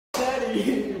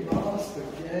you lost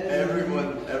again.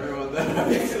 Everyone that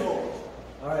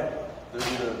Alright. They're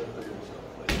gonna show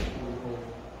up later.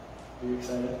 Are you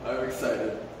excited? I'm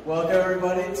excited. Welcome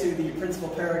everybody to the Principle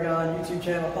Paragon YouTube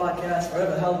channel podcast,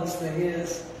 whatever the hell this thing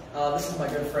is. This is my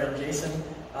good friend Jason,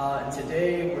 and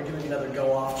today we're doing another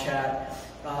go-off chat.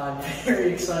 I'm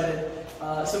very excited.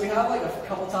 So we have like a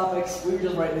couple topics. We were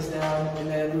just writing this down, and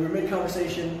then we were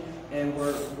mid-conversation, and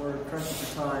we're crunching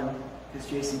for time because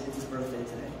Jason, it's his birthday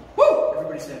today. Woo!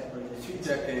 Everybody say happy birthday. 2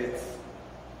 decades.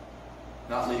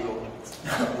 Not legal.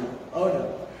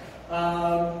 Oh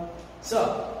no.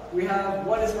 So we have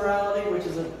what is morality, which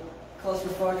is a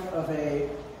clusterfuck of a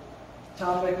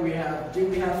topic. We have do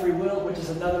we have free will, which is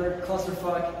another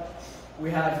clusterfuck. We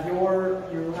have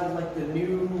you have like the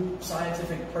new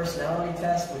scientific personality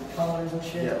test with colors and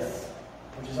shit. Yes.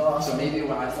 Which is awesome. So maybe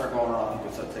when I start going off, you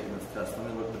can start taking this test. Let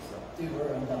me look this up. Dude,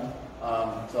 we're undone.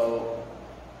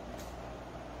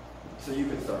 So you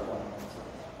can start one.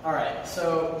 Alright,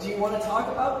 so do you want to talk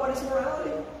about what is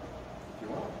morality? If you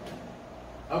want.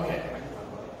 Okay. I can talk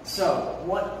about it. So,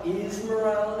 what is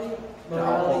morality?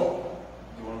 Morality.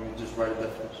 You want me to just write a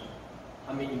definition?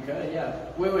 I mean, you could, yeah.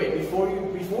 Wait. Before you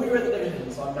read the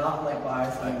definition, so I'm not like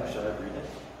biased. Should I read it?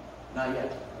 Not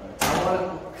yet. Right. I want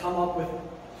to come up with.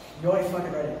 You already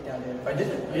fucking read it down there. I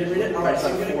didn't. You didn't read it? Alright, so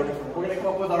like we're gonna come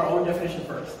up with our own definition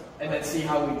first, and then see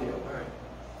how we do. Alright.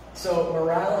 So,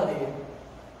 morality,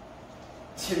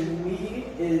 to me,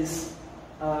 is,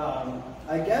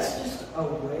 I guess, just a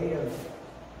way of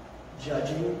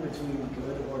judging between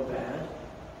good or bad.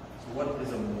 So what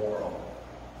is a moral?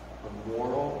 A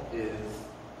moral is,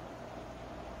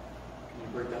 can you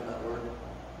break down that word?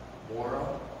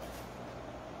 Moral?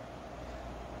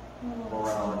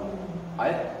 Morality.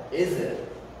 Is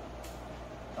it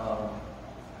a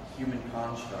human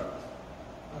construct?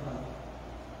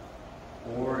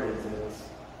 Or is it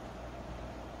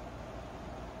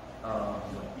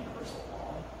Universal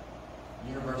law.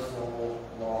 Universal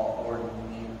law or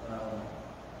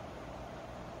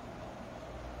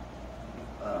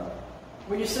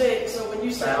When you say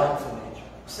bound to nature.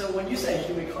 So when you say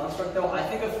human construct, though, I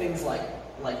think of things like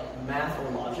math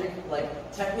or logic. Like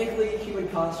technically, human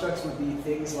constructs would be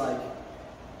things like,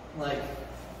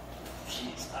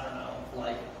 jeez, I don't know,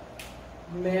 like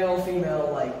male, female,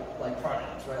 like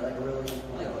pronouns, right? Like really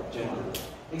Like gender.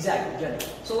 Exactly, gender.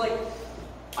 So like,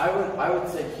 I would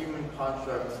say human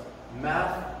constructs.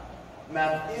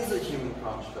 Math is a human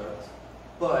construct,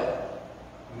 but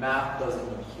math doesn't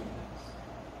need humans.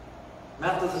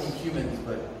 Math doesn't need humans,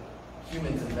 but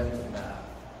humans invented math.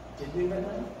 did we invent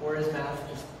that? Or is math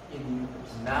just in the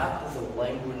universe? Math is a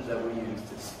language that we use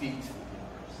to speak to the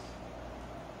universe.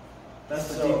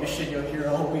 That's the deepest shit you'll hear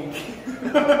all week.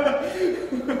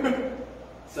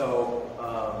 So,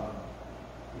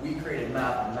 we created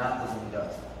math, and math doesn't need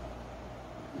us.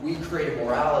 We created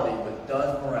morality, but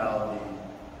does morality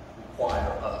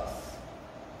require us?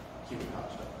 Human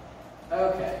construct.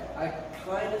 Okay, I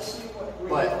kind of see what.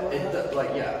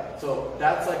 So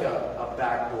that's like a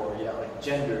backdoor. Yeah, like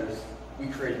genders. We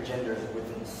create genders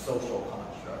within social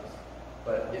constructs.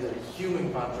 But is it a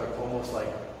human construct? Almost like,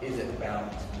 is it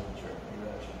bound to nature? Maybe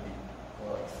that should be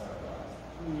more like standardized.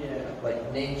 Yeah.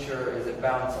 Like nature, is it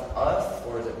bound to us,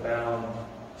 or is it bound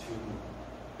to?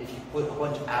 If you put a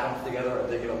bunch of atoms together, are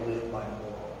they going to live by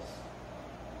morals?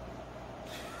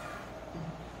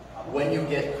 When you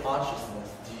get consciousness,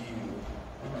 do you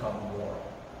become moral?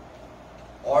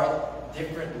 Are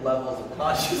different levels of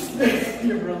consciousness,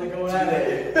 You're really going at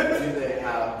it. do they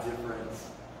have different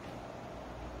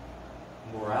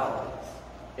moralities?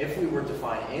 If we were to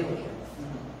find aliens,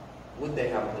 would they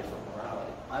have a different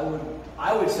morality?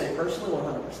 I would say personally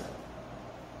 100%.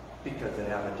 Because they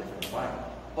have a different environment.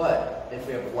 But if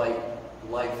we have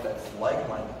life that's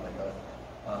like-minded,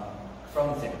 like from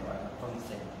the same environment, from the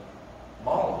same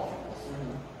molecules,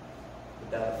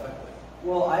 would that affect it?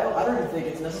 Well, I don't even think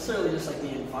it's necessarily just like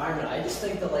the environment. I just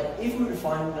think that like if we were to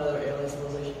find another alien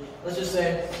civilization, let's just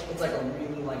say it's like a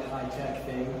really like high-tech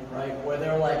thing, right? Where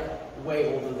they're like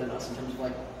way older than us in terms of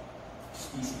like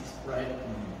species, right?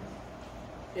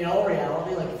 In all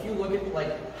reality, like if you look at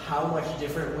like how much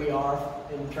different we are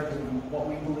in terms of what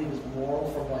we believe is moral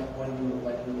from like when we were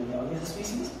like really young as a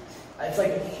species, it's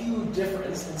like a huge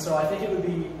difference. And so I think it would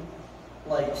be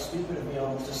like stupid of me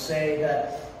almost to say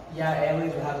that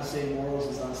aliens would have the same morals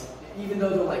as us, even though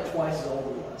they're like twice as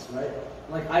old as us, right?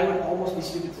 Like I would almost be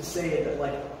stupid to say that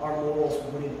like our morals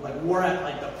wouldn't we're at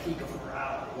like the peak of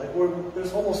morality. Like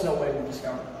there's almost no way we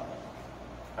discovered that.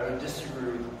 I would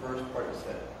disagree with the first part you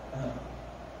said.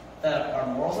 That our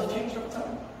morals have changed over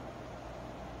time?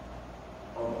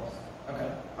 Almost.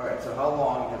 Okay. Alright, so how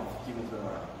long have humans been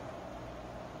around?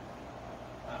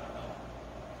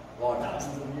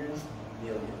 thousands of years?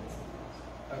 Millions.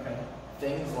 Okay.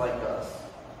 Things like us,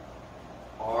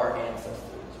 our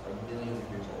ancestors are millions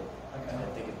of years old. Okay. And I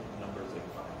think the number is like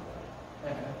 5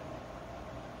 million. Okay.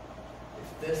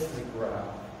 If this is a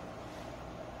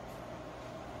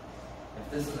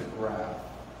graph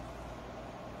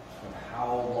of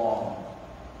how long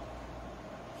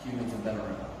humans have been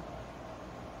around,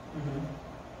 Mm-hmm.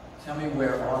 tell me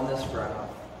where on this graph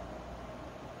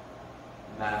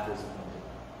math is invented.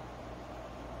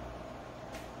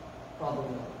 Probably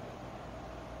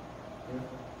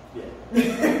Yeah. not.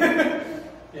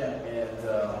 Yeah.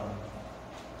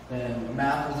 And then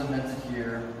math was invented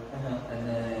here, Uh-huh. and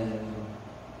then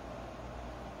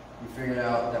we figured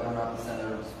out that we're not the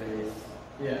center of space,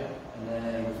 Yeah. and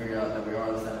then we figured out that we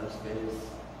are the center of space,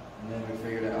 and then we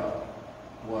figured out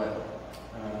what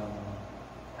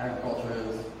agriculture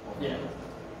is. Yeah.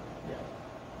 Yeah.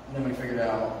 And then we figured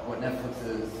out what Netflix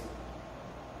is.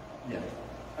 Yeah.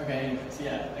 Okay, anyways,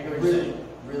 yeah, I get what you're Really, saying.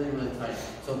 really, really tiny.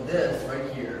 So this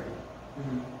right here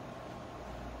Mm-hmm.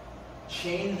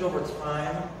 changed over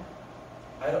time.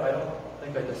 I don't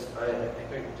think I think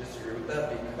I disagree with that,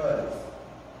 because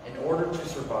in order to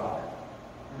survive,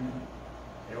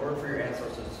 Mm-hmm. in order for your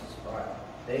ancestors to survive,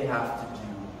 they have to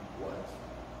do what?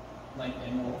 Like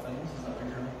immoral things, is that what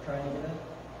you're trying to get at?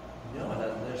 No,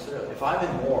 not necessarily. If I'm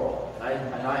immoral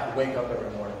and I wake up every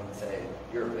morning and say,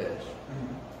 "You're a bitch,"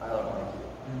 Mm-hmm. I don't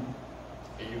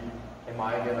like you. Am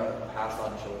I gonna pass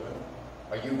on children?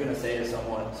 Are you gonna say to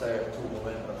someone, say to a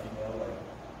woman or a female, like,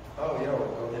 "Oh, yo,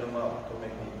 go hit them up, go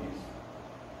make babies"?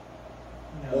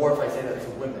 No. Or if I say that to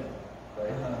women, right?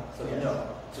 Uh-huh. So Yes. no.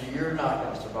 So you're not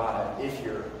gonna survive if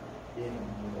you're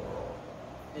immoral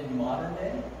In modern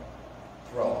day?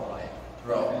 throughout life,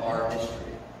 throughout Okay. our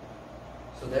history.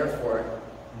 So therefore,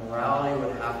 morality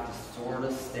would have to sort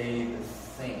of stay the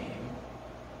same.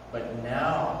 But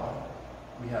now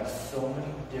we have so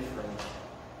many different.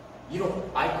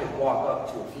 I could walk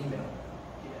up to a female,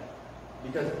 Yeah.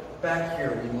 because back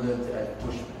here we lived as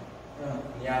bushmen Uh-huh.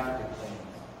 in the African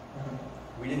plains. Uh-huh.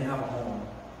 We didn't have a home.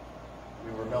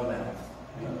 We were nomads.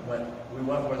 We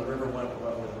went where the river went. We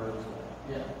went where the birds went.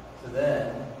 Yeah. So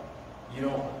then, you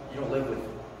don't live with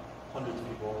hundreds of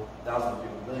people, thousands of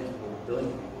people, millions of people,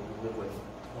 billions of people. You live with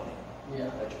 20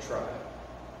 Yeah. at your tribe.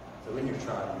 So in your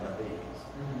tribe, you have babies.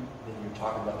 Mm-hmm. Then you're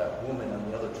talking about that woman on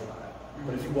the other tribe.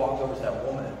 But if you walked over to that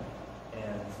woman,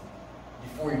 and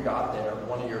before you got there,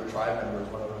 one of your tribe members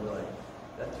went over and be like,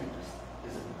 "That dude just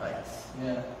isn't nice,"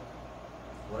 Yeah.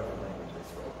 whatever language they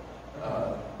spoke,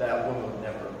 that woman would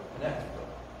never connect with them.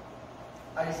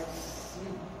 I see,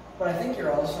 but I think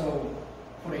you're also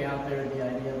putting out there the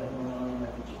idea that morality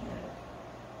might be genetic.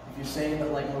 If you're saying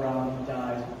that like morality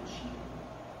dies with cheating,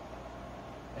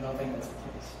 I don't think that's the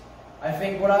case. I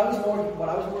think what I was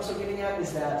more so getting at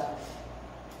is that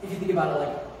if you think about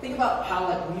it, think about how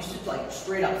we used to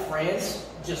straight up France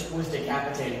just was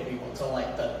decapitating people until the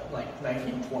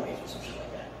 1920s or some shit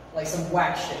like that, like some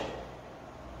whack shit.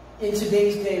 In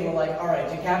today's day, we're all right,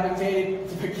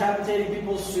 decapitating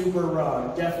people, super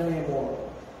wrong, definitely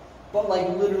immoral. But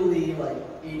literally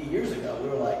 80 years ago, we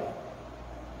were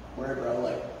where,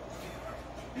 bro?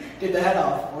 Get the head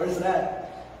off. Where's it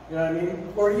at? You know what I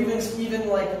mean? Or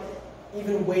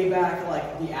even way back,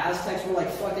 the Aztecs were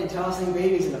fucking tossing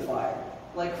babies in the fire,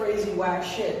 crazy whack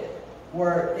shit.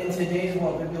 Where in today's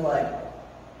world, we'd be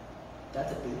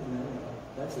that's a big no,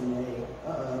 that's a nay.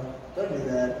 Don't do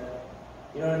that.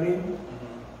 You know what I mean?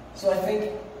 Mm-hmm. So I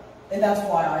think, and that's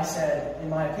why I said, in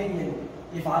my opinion,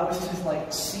 if I was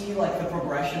to see the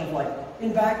progression of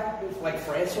in fact, if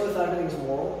France sort of thought everything was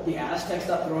moral, the Aztecs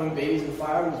stopped throwing babies in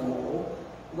fire was moral.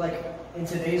 In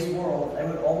today's world, it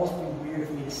would almost be weird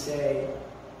for me to say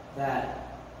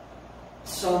that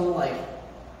some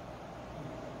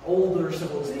older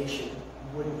civilization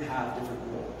wouldn't have different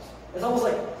morals. It's almost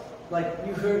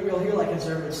you'll hear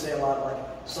conservatives say a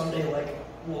lot someday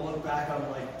we'll look back on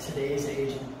today's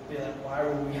age and be why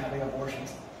were we having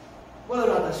abortions? Whether or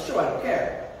not that's true, I don't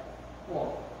care.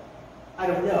 Well, I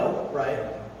don't know, right?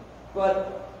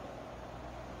 But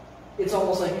it's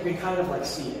almost you can kind of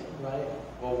see it, right?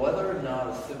 Well, whether or not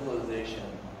a civilization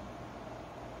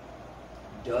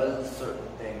does certain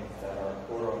things that are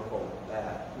quote unquote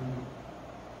bad,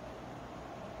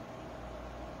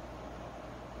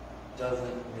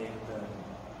 doesn't make them.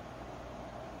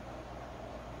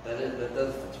 That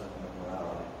does determine the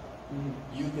morality.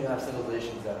 Mm-hmm. You can have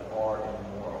civilizations that are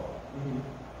immoral,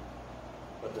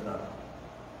 but they're not.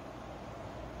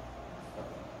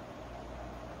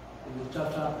 It's a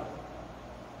tough topic.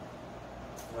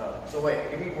 So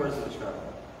wait, give me words to describe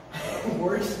that.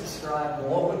 Words to describe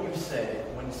What would you say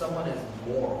when someone is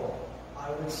moral? I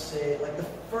I would say, like, the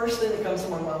first thing that comes to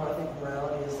my mind when I think of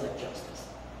morality is, like, justice.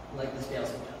 Like, the scales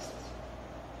of justice.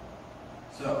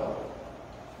 So,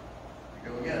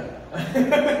 here we go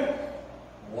again.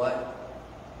 What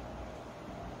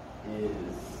is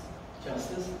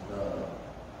Justice?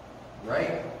 the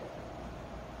right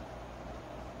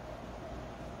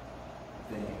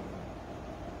thing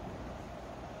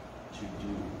to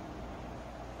do?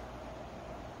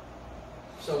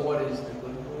 So what is the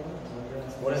good rule?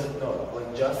 What is it? No,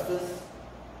 like justice.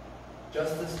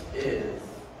 Justice is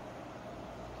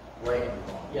right and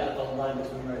wrong. Yeah, the line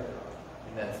between right and wrong.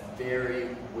 And that's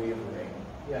very wavering.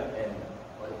 Yeah. And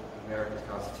like America's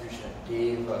Constitution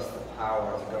gave us the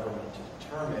power as a government to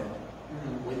determine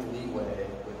with leeway,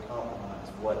 with compromise,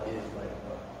 what is right and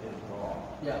what is wrong.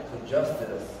 Yeah. So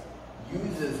justice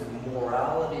uses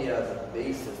morality as a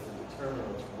basis to determine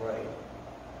what's right.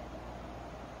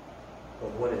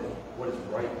 But what is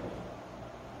right mean?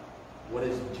 What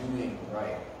is doing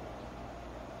right?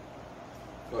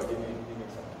 Go ahead, give me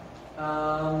something.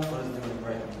 What does doing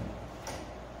right mean?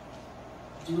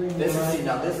 Doing This right. is, see,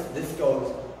 now this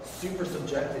goes super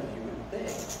subjective, you would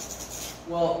think.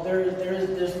 Well,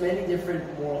 there's many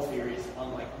different moral theories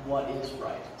on like what is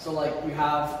right. So like you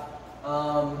have,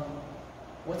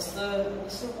 what's the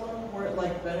one where it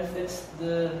like benefits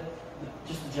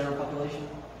just the general population?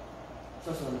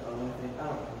 Starts with an O, I think. I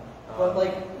don't know. But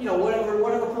like, you know,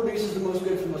 whatever produces the most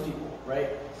good for most people, right?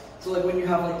 So like when you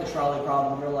have like the trolley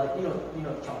problem, you're like, you know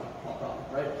the trolley problem,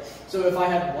 right? So if I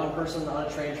had one person on a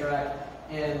train track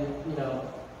and, you know,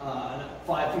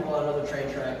 5 people on another train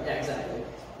track, yeah, exactly.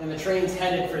 And the train's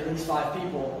headed for these 5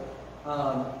 people,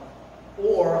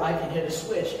 or I can hit a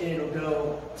switch and it'll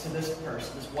go to this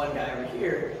person, this one guy over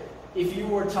here. If you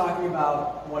were talking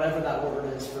about whatever that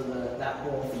word is for that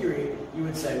moral theory, you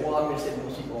would say, well, I'm going to save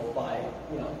most people by,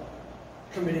 you know,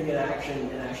 committing an action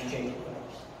and actually changing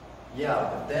course. Yeah,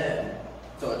 but then,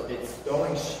 so it's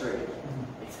going straight.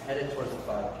 It's headed towards the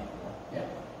 5 people. Yeah.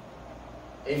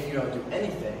 If you don't do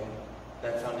anything,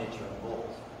 that's how nature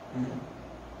unfolds.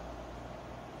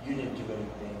 You didn't do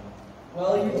anything.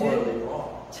 Well, you morally did.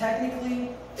 wrong. Technically,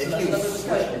 so If that's you another switch,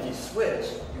 discussion. if you switch,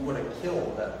 you would have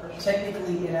killed that person.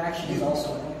 Technically, inaction is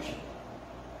also an action.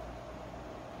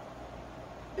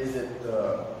 Is it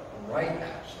the right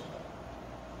action?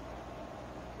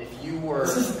 If you were,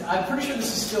 I'm pretty sure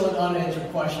this is still an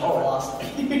unanswered question of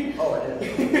philosophy. oh, it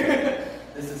is.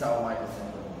 This is how Michael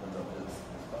Sandler opens up his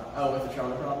class. Oh, with the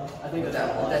trolley problem? I think But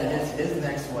that's that, but then his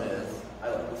next one is, I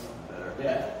like this one better.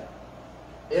 Yeah.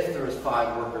 If there was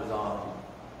 5 workers on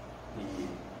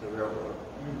the railroad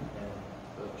and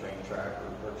the train track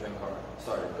or train car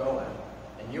started going,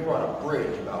 and you were on a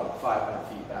bridge about 500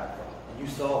 feet back from it, and you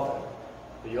saw them,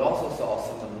 but you also saw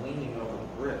someone leaning over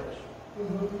the bridge,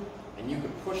 and you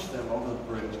could push them over the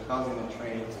bridge, causing the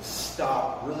train to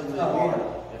stop really, really hard,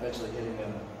 and eventually hitting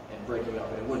them and breaking up,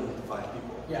 and it wouldn't hit the 5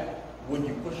 people. Yeah. Would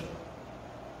you push them?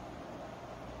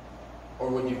 Or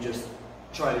would you just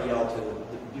try to yell to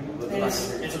the people that And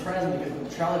it's surprising because with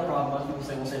the trolley problem, most people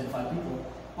say we'll save the 5 people.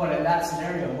 But in that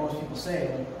scenario, most people say,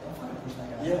 like, don't fucking push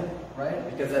that guy. Yeah. Right?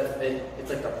 Because it's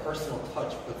like the personal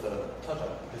touch puts a touch on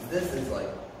it. Because this is like,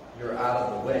 you're out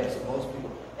of the way. So most people,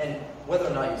 and whether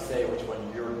or not you say which one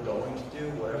you're going to do,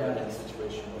 whatever in the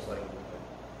situation was like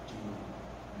do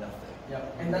nothing.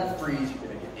 Yep. And that freeze, you're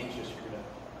going to get anxious, you're going to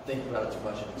think about it too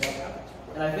much, and it's going to happen too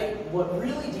quick. And I think what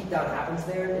really deep down happens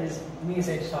there is, me and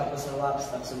Sage talked about this in a lot of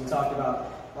stuff. So we talked about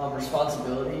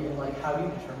responsibility and like how do you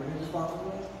determine who's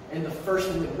responsible? And the first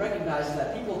thing that we recognize is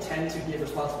that people tend to give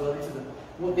responsibility to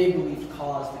what they believe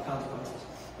caused the consequences.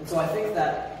 And so I think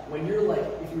that when you're like,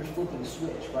 if you're flipping a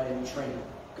switch, right, and the train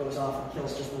goes off and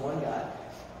kills just the one guy,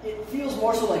 it feels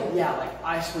more so like, yeah, like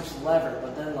I switched the lever,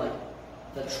 but then like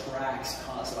the tracks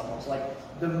cause it almost, like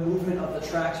the movement of the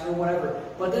tracks or whatever.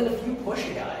 But then if you push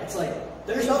a guy, it's like,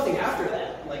 there's nothing after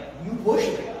that. Like, you push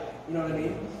the guy, you know what I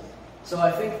mean? So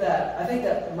I think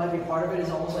that might be part of it, is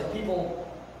almost like people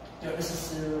don't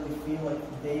necessarily feel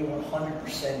like they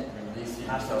 100%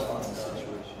 have the responsibility.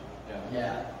 Situation.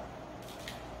 Yeah.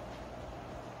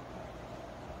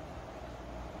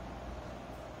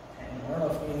 And I don't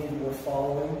know if any of you are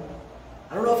following.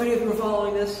 I don't know if any of you are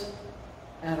following this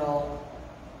at all.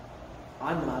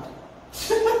 I'm not.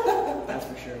 That's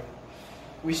for sure.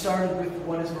 We started with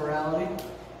what is morality.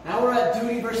 Now we're at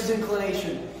duty versus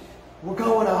inclination. We're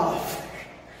going off.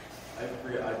 I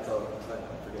forget that second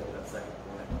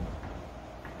point.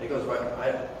 It goes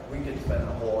right. We could spend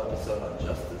a whole episode on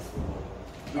justice.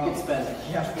 We could spend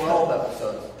 12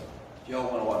 episodes. If y'all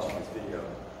want to watch this video,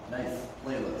 nice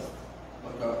playlist.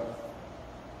 Look up.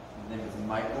 His name is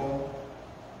Michael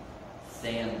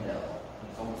Sandel.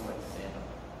 It's almost like Sandel.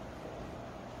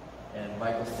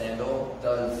 Michael Sandel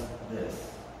does this.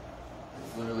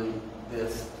 It's literally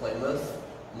this playlist.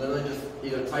 Literally just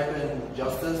either type in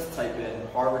justice, type in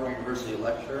Harvard University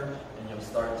lecture, and you'll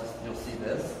see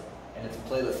this. And it's a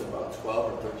playlist of about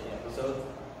 12 or 13 episodes.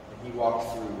 And he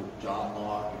walks through John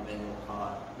Locke and Immanuel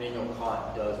Kant. Immanuel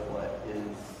Kant does what is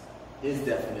his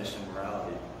definition of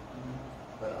morality.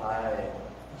 But I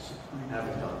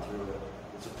haven't gone through it.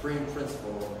 The supreme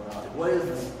principle of morality. What is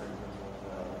the supreme principle of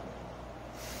morality?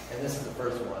 And this is the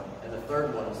first one. And the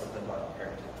third one is something about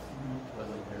inheritance. What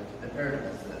is inheritance?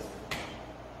 Inheritance is this.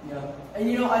 Yeah.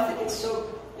 And I think it's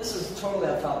so, this is totally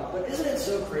off topic, but isn't it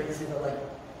so crazy that like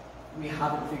we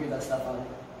haven't figured that stuff out?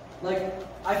 Like,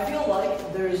 I feel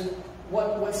like there's,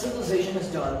 what civilization has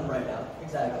done right now,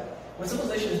 exactly. What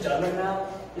civilization has done right now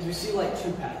is we see like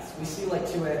two paths. We see like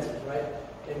two answers, right?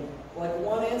 And like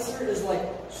one answer is like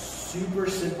super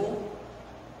simple,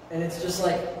 and it's just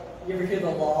like, you ever hear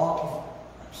the law of,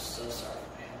 I'm so sorry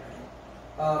for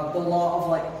my handwriting. The law of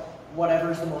like,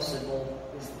 whatever's the most simple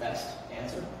is the best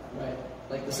answer, right?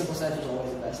 Like the simplest answer is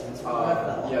always the best answer.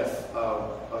 Yes.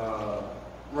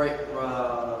 Right.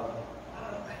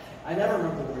 I never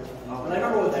remember the words for these, but I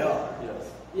remember what they are. Yes.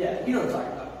 Yeah, you know what I'm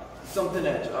talking about. Something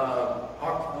that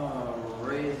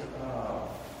raise.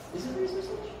 Is it raise or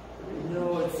such?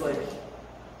 No, it's like.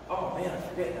 Oh man, I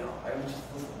forget now. I was just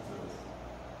listening to this.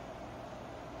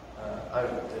 I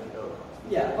didn't know.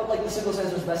 Yeah, but like the simplest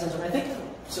answer is the best answer. And I think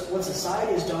what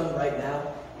society has done right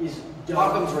now is done.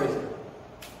 Occam's razor.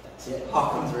 That's it.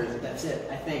 Occam's razor. That's it.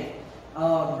 I think.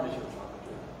 Pretty sure it's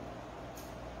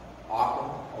Occam.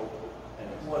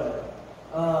 Whatever.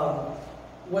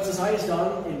 What society has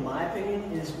done, in my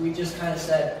opinion, is we just kind of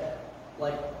said,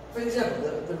 like, for example,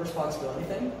 the responsibility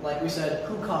thing. Like we said,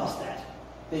 who caused that?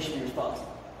 They should be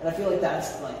responsible. And I feel like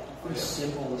that's like the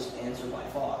simplest answer by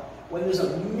far. When there's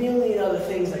a million other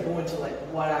things that go into like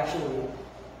what actually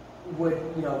would,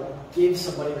 give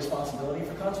somebody responsibility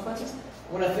for consequences.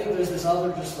 When I think there's this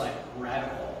other just like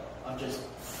rabbit hole of just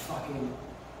fucking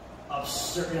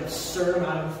absurd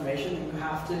amount of information that you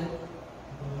have to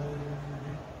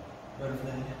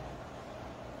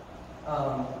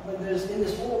but there's in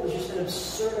this hole there's just an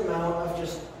absurd amount of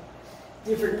just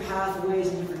different pathways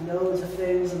and different nodes of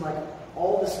things and like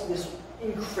all this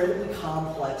incredibly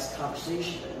complex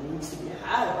conversation that needs to be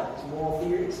had about these moral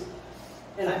theories.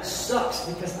 And it sucks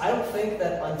because I don't think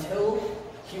that until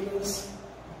humans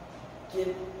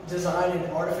design an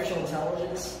artificial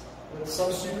intelligence with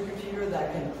some supercomputer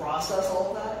that can process all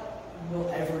of that, we'll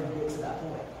ever get to that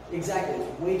point. Exactly,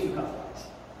 it's way too complex.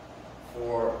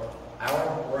 For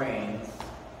our brains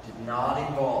did not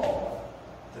evolve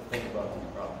to think about these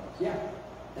problems. Yeah,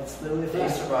 that's literally the They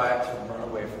fact. survived to run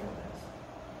away from this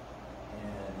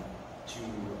and to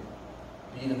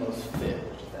be the most fit,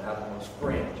 which is to have the most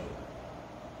brain.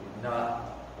 We did not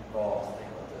evolve to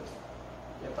think about this.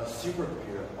 A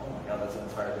supercomputer, oh my god, that's an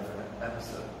entirely different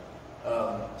episode.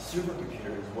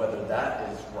 Supercomputer is whether that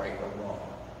is right or wrong.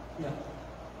 Yeah.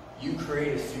 You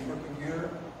create a supercomputer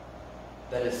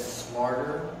that is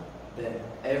smarter than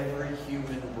every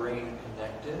human brain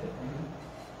connected. Mm-hmm.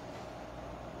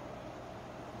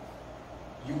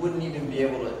 You wouldn't even be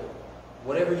able to,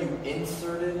 whatever you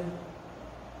inserted,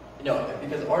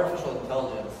 because artificial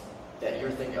intelligence that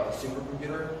you're thinking of, a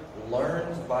supercomputer,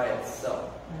 learns by itself.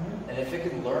 Mm-hmm. And if it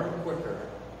can learn quicker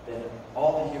than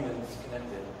all the humans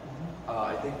connected,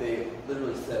 I think they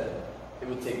literally said it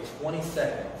would take 20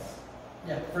 seconds.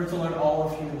 Yeah, for it to learn all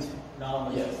of human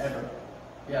knowledge ever.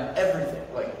 Yeah.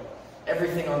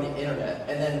 Everything on the internet.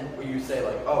 And then when you say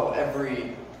like, oh,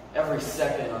 every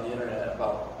second on the internet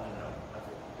about, I don't know, I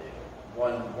forget the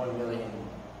data, 1 million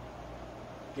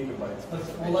gigabytes.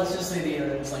 Well, let's just say the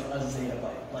internet is like a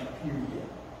zettabyte, like period.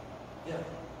 Yeah,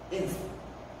 instant.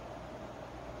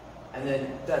 And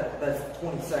then that's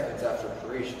 20 seconds after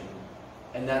creation.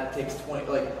 And that takes 20,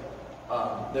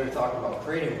 they were talking about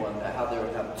creating one, that how they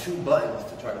would have 2 buttons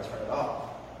to try to turn it off.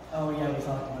 Oh yeah, we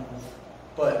talked about this.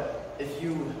 But if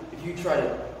you try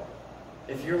to,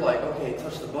 if you're like, okay,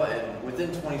 touch the button,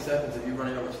 within 20 seconds of you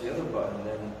running over to the other button,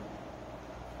 then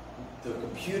the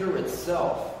computer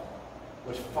itself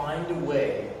would find a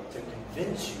way to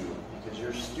convince you, because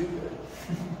you're stupid,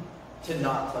 to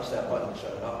not touch that button and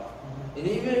shut it off. Mm-hmm. And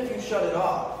even if you shut it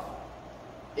off,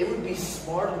 it would be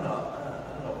smart enough, I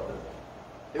don't know what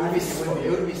it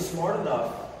would be smart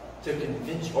enough to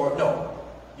convince you, or no,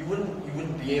 you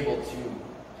wouldn't be able to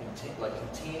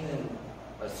contain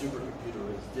a supercomputer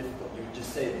is difficult. You would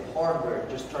just say the hardware,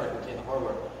 just try to contain the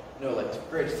hardware. No, to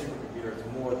create a supercomputer is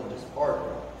more than just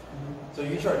hardware. Mm-hmm. So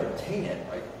you try to contain it,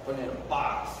 put it in a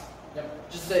box.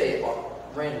 Yep. Just say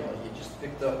randomly, you just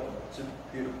picked up a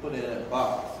supercomputer, put it in a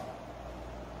box.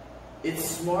 it's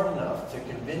smart enough to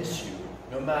convince you,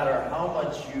 no matter how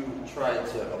much you try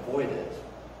to avoid it,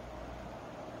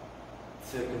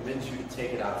 to convince you to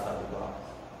take it outside the box.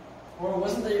 Or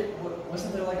wasn't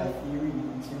there like a theory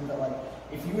too that like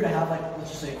if you were to have like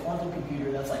let's just say a quantum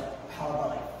computer that's like powered by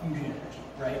like fusion energy,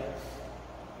 right?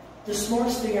 The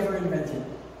smartest thing ever invented.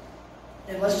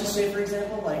 And let's just say for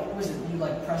example, like what was it? You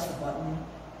like press the button,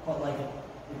 but like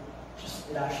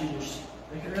it actually just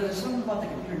like there's something about the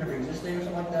computer never existed or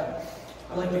something like that.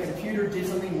 Like the computer did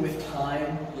something with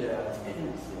time. Yeah.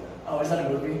 Oh, is that a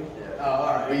movie? Yeah. Oh,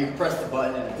 all right. Where you press the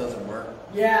button and it doesn't work.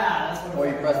 Yeah, that's what.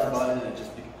 Or you press the button and it just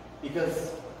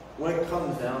because what it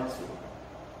comes down to,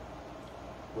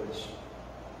 which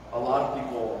a lot of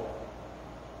people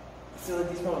feel like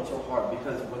these problems are so hard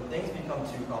because when things become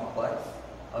too complex,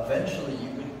 eventually you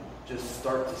could just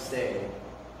start to say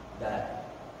that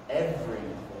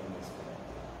everything is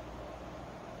connected.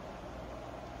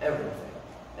 Everything.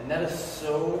 And that is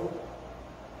so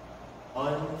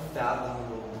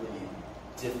unfathomably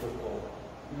difficult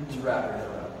to wrap your head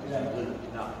around because you literally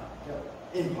cannot.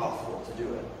 Impossible to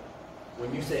do it.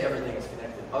 When you say everything is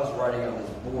connected, us writing on this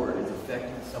board is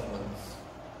affecting someone's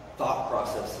thought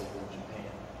processes in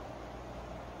Japan.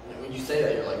 And when you say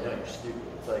that, you're like, no, you're stupid.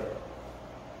 It's like,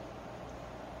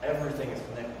 everything is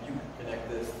connected. You can connect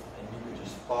this, and you can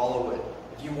just follow it.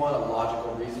 If you want a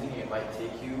logical reasoning, it might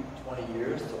take you 20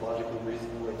 years to logically reason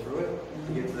your way through it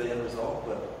to get to the end result,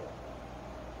 but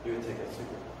it would take a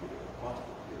supercomputer, a quantum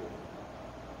computer.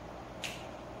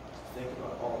 Think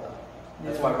about all that.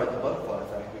 That's why I read the butterfly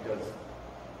effect, because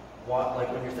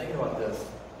like when you're thinking about this,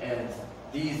 and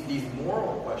these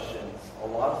moral questions, a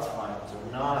lot of times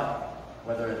are not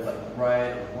whether it's like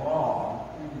right or wrong.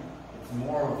 It's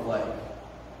more of like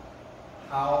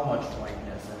how much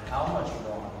rightness and how much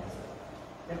wrong is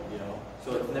it? You know?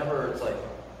 So it's never, it's like,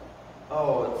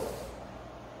 oh, it's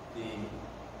the,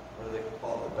 what do they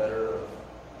call it, the better of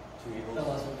two evils? The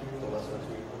lesser of two evils. The lesser of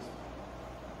two evils.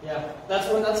 Yeah,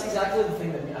 that's exactly the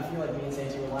thing that I feel like me and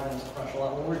Santi rely on this crush a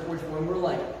lot. When we're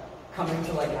like coming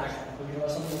to like an actual conclusion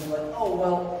about something, we're like, oh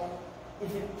well,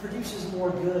 if it produces more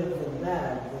good than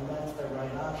bad, then that's the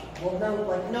right option. Well, no,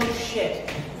 like no shit.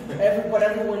 But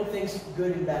everyone thinks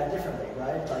good and bad differently,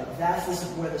 right? Like that's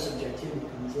where the subjectivity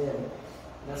comes in. And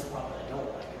that's the problem I don't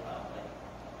like about like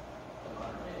the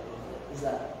modern day a little bit, is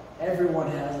that everyone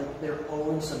has like their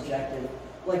own subjective.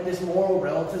 Like this moral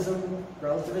relativism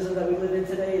that we live in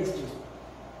today is just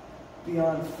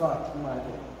beyond fucked, in my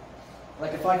opinion.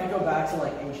 Like if I could go back to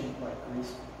like ancient like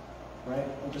Greece, right,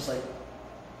 and just like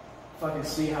fucking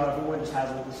see how everyone just has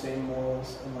like the same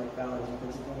morals and like values and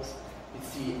principles.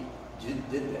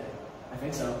 Did they? I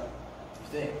think so. You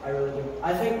think? I really do.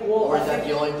 I think. Well, or is that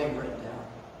the only thing written down?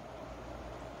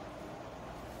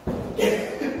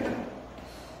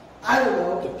 I don't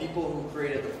know. The people who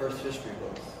created the first history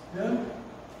books. Yeah.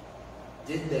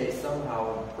 Did they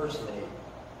somehow impersonate?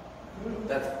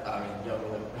 That's, I mean, young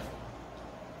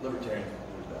libertarians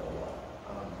believe that a lot.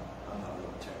 I'm not a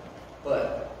libertarian.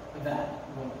 But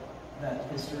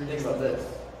that history. Think about this.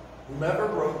 Whomever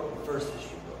wrote the first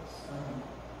history books,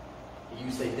 you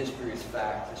say history is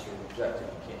fact, history is objective,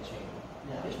 you can't change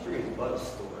it. Yeah. History is but a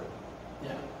story.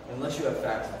 Yeah. Unless you have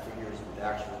facts and figures with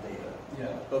actual data.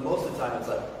 Yeah. But most of the time it's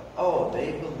like, oh,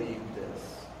 they believe this.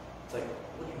 It's like,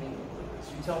 what do you mean they believe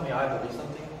this? You tell me I believe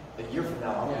something, a year from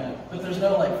now, but there's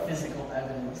no like physical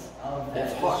evidence of that.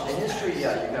 It's hard. In history,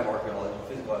 yeah, you can have archaeology,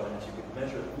 physical evidence, you can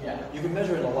measure it. Yeah. You can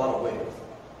measure it in a lot of ways.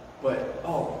 But,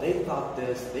 oh, they thought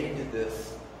this, they did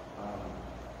this,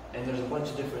 and there's a bunch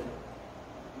of different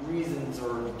reasons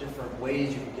or different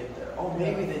ways you can get there. Oh,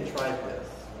 maybe they tried this,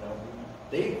 you know.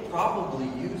 They probably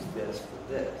used this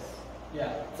for this.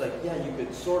 Yeah. It's like, yeah, you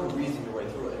could sort of reason your way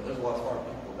through it, and there's a lot of smart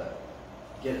people that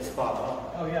get it spot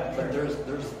on. Oh, yeah. But there's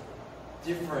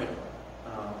different,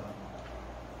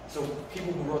 so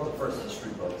people who wrote the first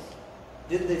history books,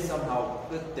 did they somehow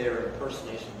put their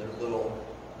impersonation, their little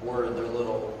word, their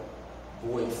little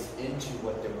voice into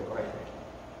what they were writing?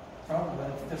 Probably.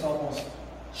 I think that's almost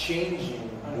changing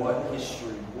what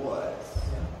history was.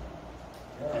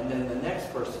 Yeah. And then the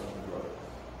next person who wrote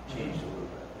it changed a little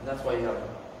bit. And that's why you have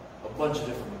a bunch of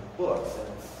different books, and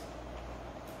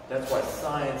that's why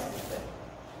science is a thing.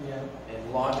 Yeah.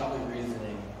 And logically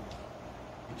reasoning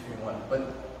between one.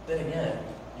 But then again,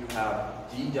 you have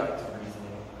deductive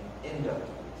reasoning and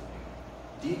inductive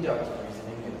reasoning. Deductive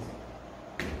reasoning is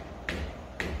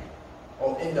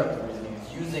inductive reasoning is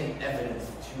using evidence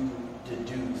to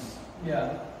deduce a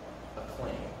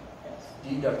claim. Yes.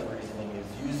 Deductive reasoning is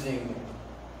using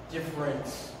different.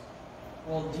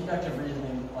 Well, deductive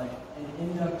reasoning, like an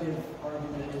inductive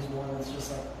argument, is one that's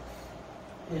just like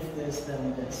if this,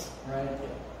 then this, right?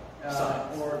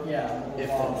 Science. Or yeah, If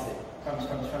law then comes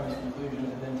from his conclusion,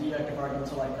 and then deductive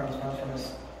arguments are like comes from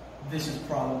his. This is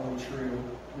probably true.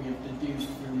 We have deduced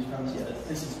through these premises that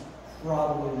this is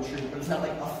probably the truth, but it's not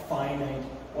like a finite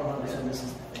 100%. This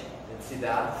is the thing. And see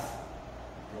that?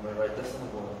 You want me to write this on the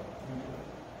board?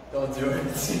 Don't do it.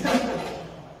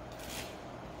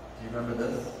 Do you remember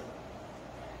this?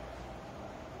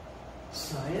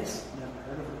 Science? Never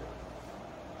heard of it.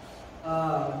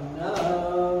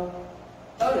 No.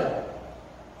 Oh yeah.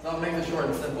 So I'll make it short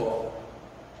and simple.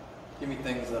 Give me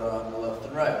things that are on the left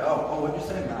and right. Oh, what did you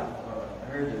say, math? Oh, I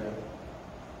heard you.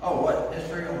 Oh, what?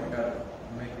 History? Oh my god.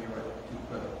 You make me write too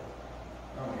quick.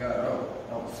 Oh my god.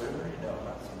 Oh, surgery? No,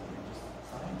 not surgery. Just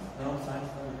science? No,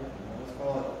 science never good. Let's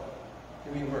call it.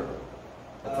 Give me a word.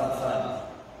 That's not science.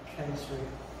 Chemistry.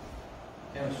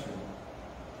 Chemistry.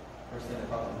 First thing that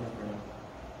popped in his brain.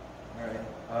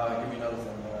 Alright. Give me another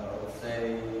thing. Let's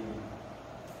say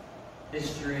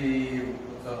history.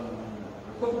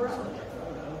 What morality?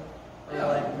 Yeah,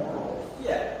 like morals.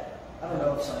 Yeah. I don't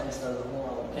know if science does a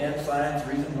moral. Can science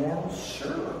reason morals?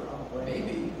 Sure. Probably.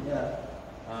 Maybe. Yeah.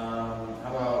 How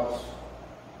about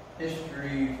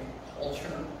history,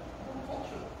 culture?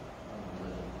 Culture.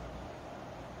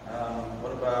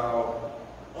 What about?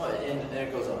 Oh, and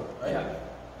it goes on, right? Yeah.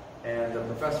 And the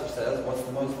professor says, "What's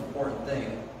the most important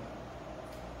thing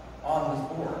on this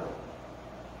board?"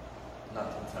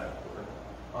 Not the entire board.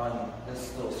 On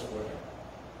this little square.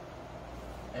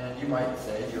 And you might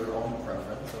say your own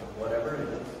preference of whatever it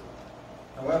is.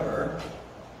 However,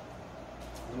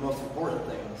 the most important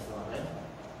thing in this line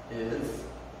is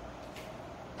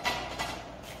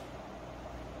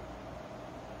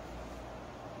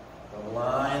the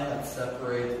line that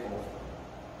separates both of them.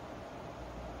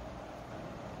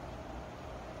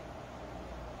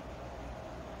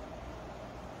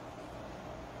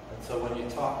 And so when you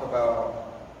talk about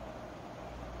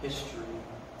history,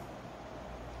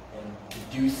 and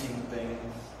deducing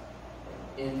things,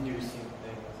 and inducing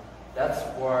things. That's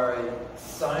why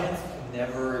science can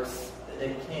never,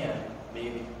 it can,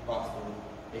 maybe, possibly,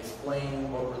 explain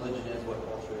what religion is, what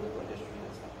culture is, what history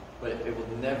is. But it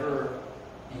will never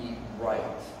be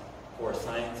right for a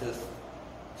scientist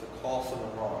to call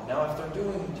someone wrong. Now, if they're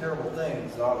doing terrible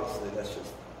things, obviously, that's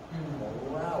just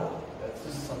morality. That's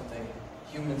just something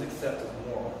humans accept as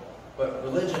moral. But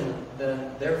religion,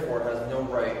 then, therefore, has no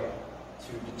right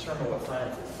to determine what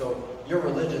science is. So your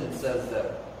religion says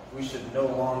that we should no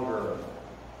longer,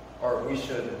 or we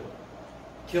should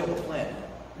kill the planet.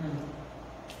 You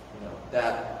know,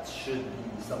 that should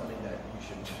be something that you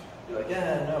should be like,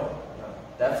 no,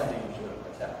 that's something you should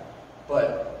attack.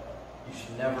 But you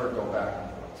should never go back and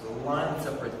forth. So the line that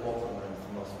separates both of them is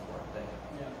the most important thing.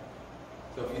 Yeah.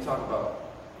 So if you talk about,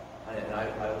 and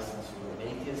I listen to an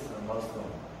atheist and a Muslim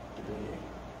debating.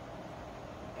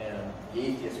 And the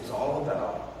atheist was all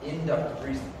about inductive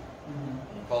reasoning. And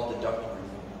he called deductive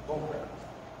reasoning bullcrap.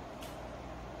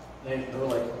 And they were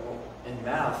like, well, in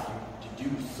math, you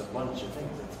deduce a bunch of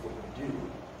things. That's what you do.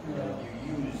 You know, you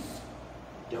use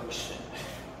deduction.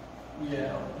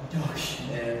 Yeah, deduction.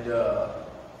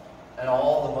 And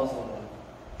all the Muslim was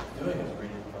doing was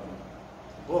reading from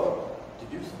the book,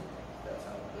 deducing. That's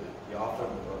how the author of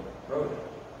the book wrote it.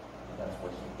 And that's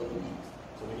what he believes.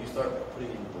 So when you start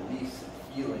putting in beliefs and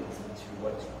feelings into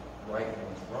what's right and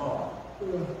what's wrong,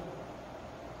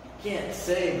 you can't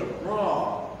say the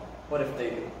wrong, but if they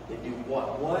do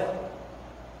what?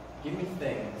 Give me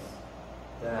things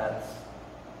that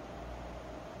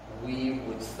we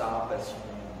would stop as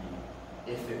humanity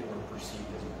if it were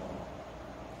perceived as wrong.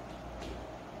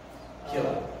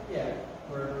 Killing. Yeah,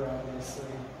 murder,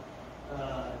 obviously.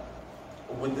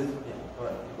 With this, yeah, go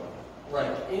ahead.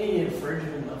 Like any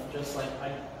infringement of just like a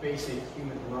basic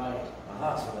human right.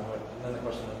 So then the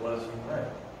question is, what is human right?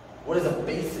 What is a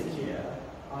basic human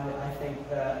right? I think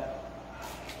that.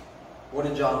 What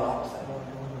did John Locke say? I don't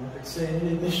remember saying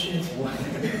any of this shit. What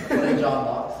did John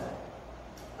Locke say?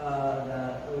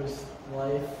 That it was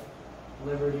life,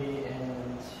 liberty,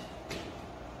 and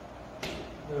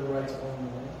the right to own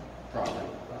land. Property.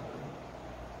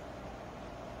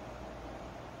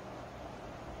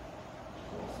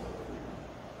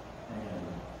 And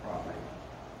property.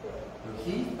 So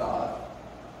he thought,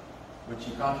 which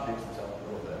he contradicts himself a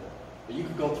little bit, but you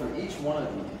could go through each one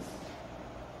of these.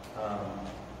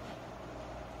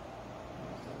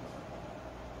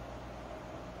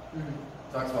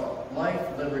 Talks about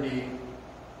life, liberty,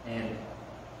 and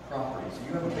property. So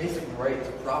you have a basic right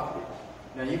to property.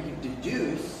 Now you can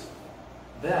deduce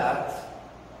that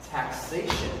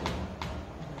taxation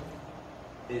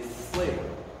is slavery.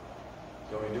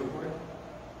 Do you want me to do it for you?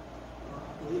 I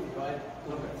believe you. I I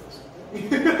look at this.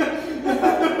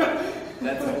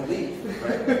 That's a belief,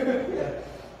 right? Yeah.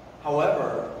 However,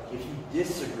 if you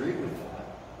disagree with that,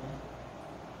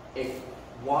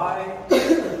 why,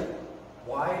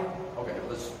 okay,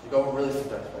 let's go really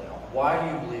subjective right now. Why do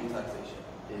you believe taxation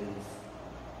is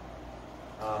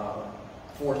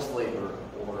forced labor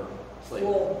or slavery?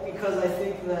 Well, because I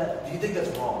think that... Do you think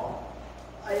that's wrong?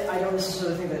 I don't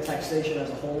necessarily think that taxation as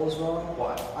a whole is wrong.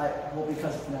 Why? Well,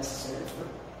 because it's necessary for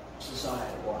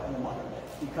society in the modern day.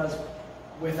 Because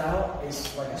without a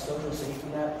social safety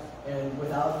net, and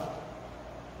without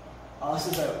us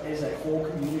as a whole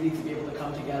community to be able to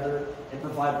come together and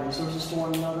provide resources to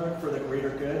one another for the greater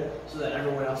good, so that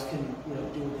everyone else can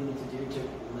do what they need to do to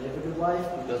live a good life.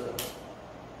 Who does that?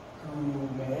 Who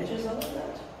manages all of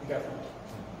that? The government.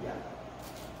 Yeah.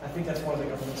 I think that's one of the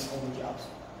government's only jobs.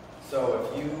 So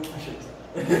if you... I shouldn't say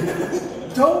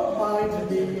that. Don't mind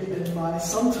me in my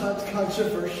sometimes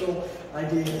controversial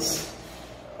ideas.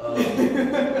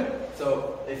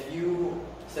 So if you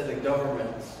said the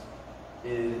government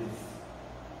is...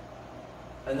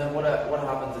 And then what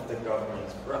happens if the government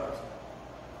is corrupt?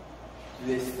 Do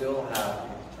they still have...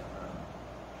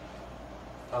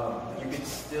 you could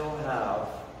still have...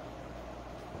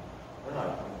 We're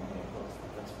not getting close to the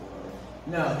principle, are we?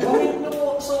 No.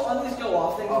 So on these go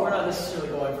off things, we're not necessarily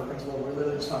going for principle. We're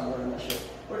literally just talking about that shit.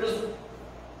 We're just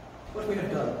what we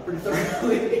have done pretty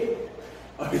thoroughly.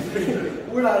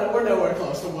 We're nowhere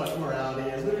close to what morality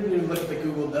is. We didn't even look at the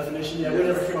Google definition yet. We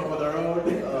never came up with our own.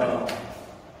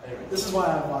 Anyway. This is why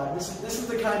I vibe. This is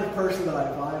the kind of person that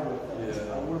I vibe with.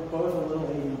 Yeah. We're both a little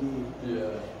ADD.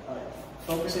 Yeah.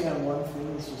 Focusing on one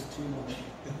thing is just too much.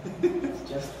 It's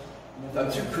just.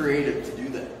 I'm too creative to do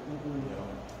that.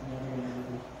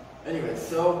 Anyway,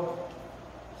 so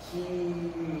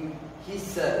he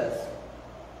says,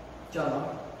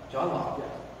 John Locke, yeah.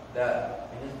 that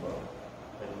in his book,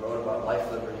 that he wrote about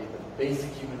life, liberty, the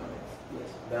basic human rights, Yes.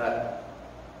 that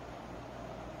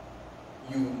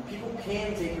people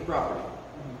can take your property.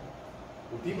 Mm-hmm.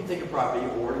 When people take your property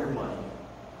or your money,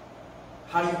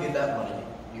 how do you get that money?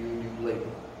 You do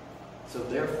labor. So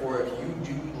therefore, if you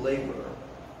do labor,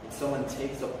 and someone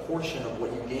takes a portion of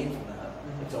what you gain from that,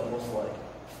 it's almost like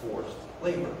forced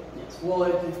labor. Yes. Well,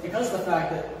 it's because of the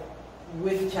fact that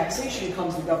with taxation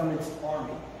comes the government's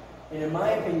army. And in my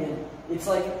opinion, it's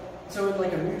like, so in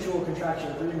like a mutual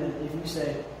contractual agreement, if you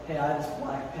say, hey, I have this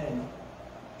black pen,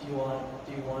 do you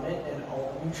want it? And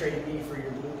you trade me for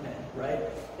your blue pen, right?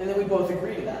 And then we both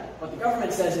agree to that. What the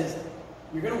government says is,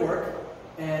 you're going to work,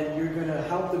 and you're going to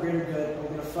help the greater good, and we're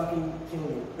going to fucking kill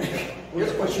you. We're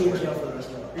going to put you in jail for the rest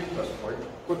of your life. Here's a question for you.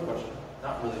 Quick question.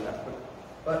 Not really that quick.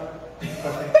 But,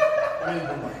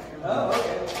 Oh,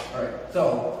 okay. Alright, so,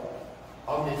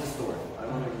 I'll get the story. I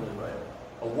don't think really right.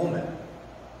 A woman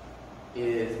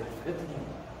is, I forget the name.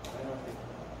 I don't think.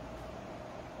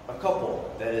 A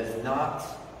couple that is not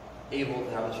able to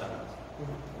have a child.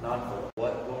 Non-fertile.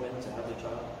 What woman to have a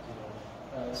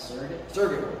child? Surrogate?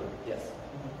 Surrogate woman, yes.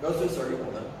 Goes to a surrogate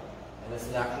woman, and it's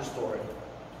an actual story.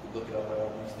 You look it up, I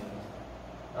won't use names.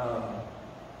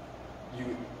 You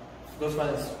goes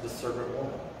find the surrogate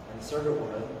woman. And the surrogate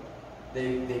woman,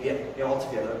 they get all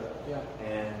together,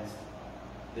 and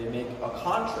they make a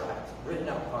contract, written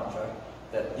out contract,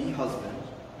 that the husband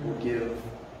will give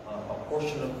a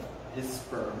portion of his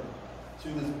sperm to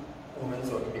this woman,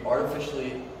 so it can be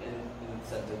artificially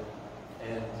incented,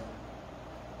 and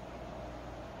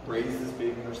raise this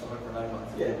baby in her stomach for 9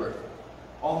 months and give birth.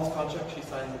 All this contract, she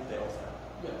signs it, they all sign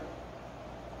it.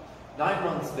 9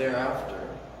 months thereafter,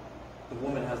 the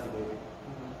woman has the baby.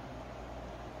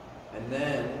 And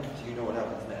then, do you know what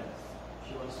happens next?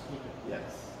 She wants to keep it.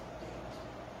 Yes.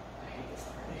 I hate this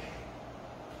already.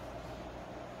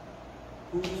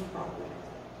 Whose property is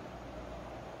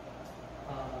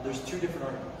it? There's two different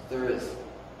arguments.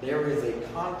 There is a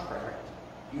contract,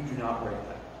 you do not break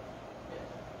that.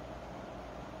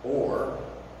 Or,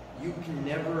 you can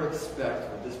never expect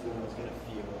what this woman is going to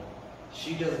feel.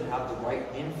 She doesn't have the right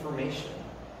information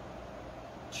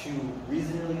to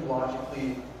reasonably,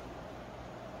 logically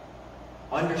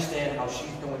understand how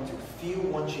she's going to feel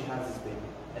once she has this baby.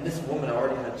 And this woman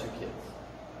already had 2 kids.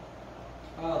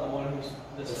 Oh, the one who's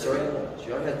The surrogate woman.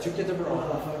 She already had 2 kids of her own,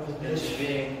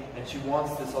 and she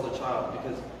wants this other child,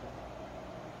 because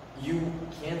you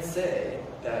can't say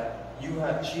that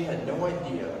she had no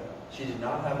idea, she did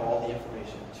not have all the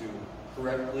information to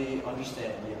correctly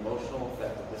understand the emotional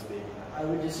effect of this baby. I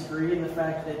would disagree in the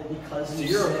fact that because So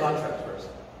you're a contract person.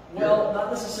 Well,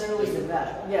 not necessarily in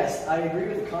that. Yes, I agree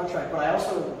with the contract, but I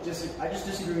also just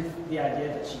disagree with the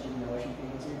idea that she didn't know what she was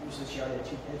getting into since she already had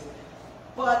 2 kids.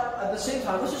 But at the same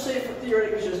time, let's just say for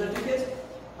theoretically she doesn't have 2 kids.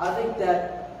 I think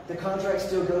that the contract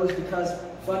still goes because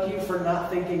fuck you for not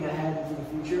thinking ahead into the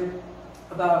future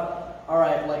about, all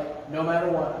right, like no matter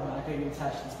what, I'm not going to be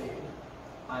attached to this baby.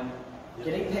 I'm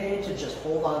getting paid to just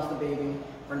hold on to the baby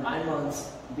for 9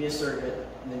 months, be a surrogate,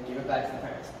 and then give it back to the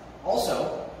parents.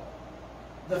 Also,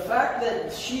 the fact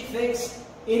that she thinks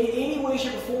in any way,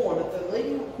 shape, or form that the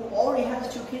lady who already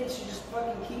has 2 kids should just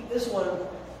fucking keep this one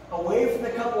away from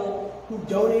the couple who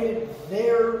donated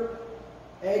their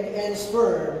egg and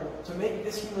sperm to make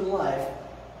this human life,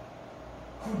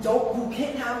 who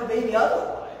can't have a baby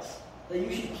otherwise, that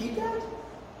you should keep that?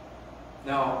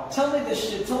 Now, tell me this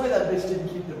shit. Tell me that bitch didn't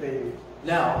keep the baby.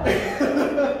 Now,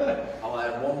 I'll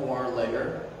add one more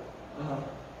layer.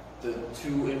 The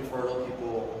 2 infertile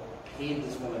people paid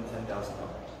this woman $10,000.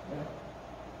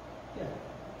 Yeah.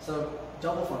 So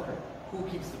double fuck her. Who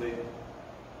keeps the baby?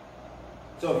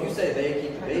 So if you say they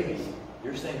keep the baby,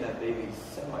 you're saying that baby's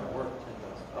semi-worth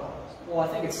 $10,000. Well, I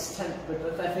think it's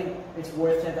but I think it's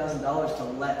worth $10,000 to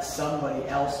let somebody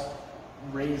else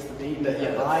raise the baby.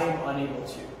 Yeah, I'm unable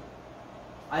to.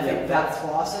 I think that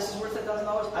process is worth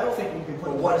 $10,000. I don't think you can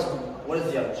put. But what is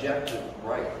the objective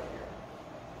right here?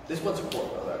 This went to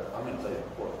court, by the way. I'm going to tell you the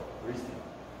court reasoning.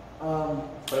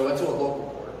 But it went to a local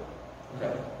court.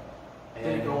 Okay. And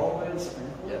did it go all the way to the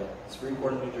Supreme Court? Yeah, Supreme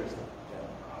Court of New Jersey.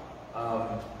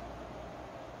 Yeah.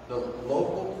 The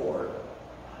local court.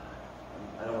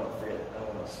 I don't want to forget. I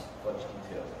don't want to fudge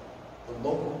details. The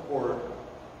local court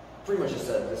pretty much just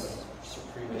said this is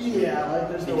supreme issue. Yeah, like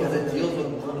there's because it deals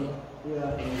with money.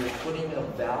 Yeah. And you're putting a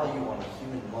value on a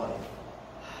human life.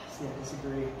 See, I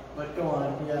disagree. But go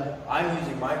on, yeah. I'm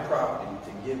using my property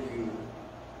to give you,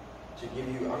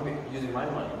 I'm using my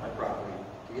money, my property,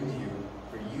 to give to you,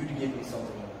 for you to give me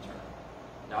something in return.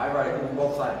 Now I write a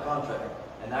both sign a contract,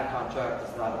 and that contract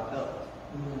is not upheld.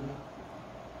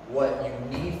 What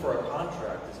you need for a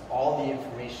contract is all the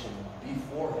information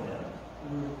beforehand.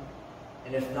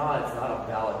 And if not, it's not a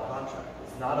valid contract.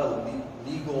 It's not a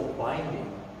legal binding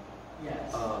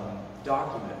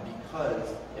document,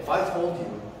 because if I told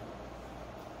you,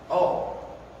 oh,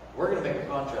 we're going to make a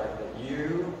contract that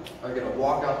you are going to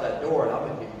walk out that door and I'm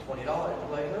going to give you $20. You're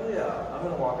like, oh yeah, I'm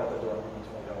going to walk out that door and give you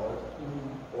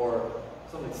 $20. Or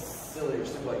something silly or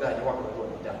stupid like that, you walk out the door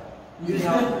and you're done.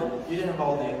 You didn't have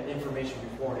all the information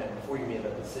beforehand before you made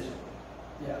that decision.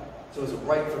 Yeah. So is it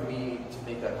right for me to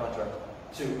make that contract,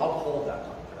 to uphold that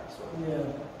contract?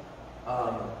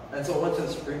 And so it went to the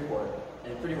Supreme Court,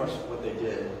 and pretty much what they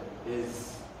did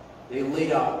is they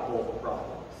laid out both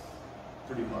problems,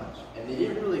 pretty much. And they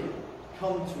didn't really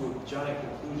come to a giant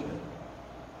conclusion,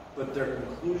 but their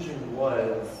conclusion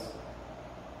was,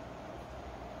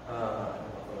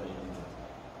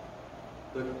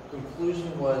 the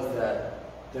conclusion was that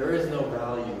there is no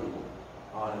value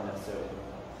on it necessarily.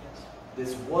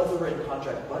 This was a written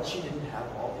contract, but she didn't have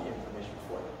all the information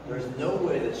before it. There's no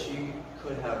way that she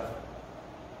could have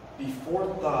before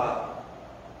thought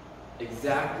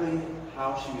exactly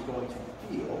how she was going to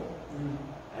feel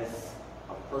as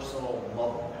a personal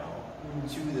mother now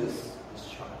to this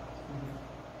child.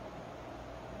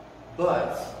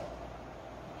 But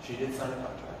she did sign a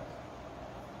contract.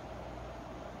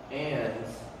 And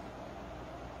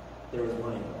there was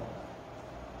money involved.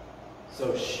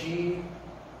 So she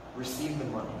received the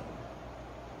money.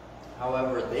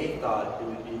 However, they thought it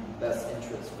would be in the best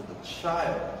interest for the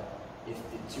child if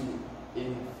the 2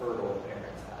 infertile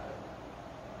parents had it.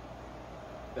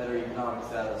 Better economic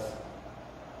status,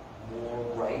 more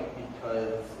right,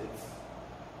 because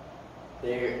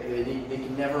they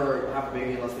can never have a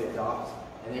baby unless they adopt,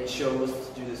 and they chose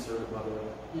to do this surrogate mother,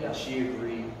 and she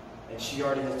agreed, and she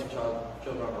already has 2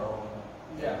 children of her own.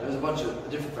 There's a bunch of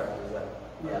different factors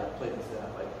that played into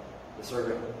that, like the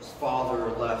surrogate's father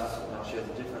left, so now she has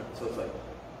a different. So it's like,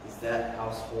 is that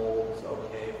household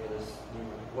okay for this new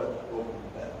what would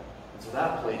be better? And so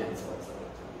that played into like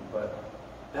subjectivity, but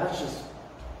that's just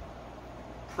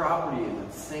property is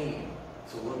insane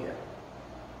to look at.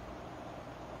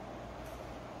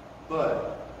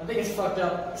 But I think it's fucked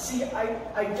up. See,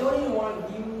 I don't even want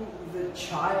to view the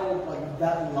child, like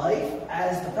that life,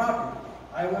 as the property.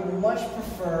 I would much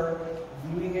prefer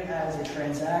viewing it as a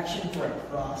transaction for a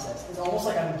process. It's almost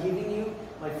like I'm giving you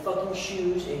my fucking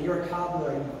shoes and you're a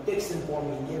cobbler and you fix them for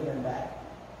me and give them back.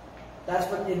 That's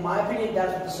what, in my opinion,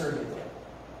 that's what the surrogate did.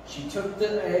 She took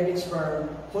the egg and sperm,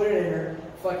 put it in her,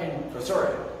 fucking... The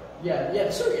surrogate? Yeah,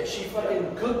 the surrogate. She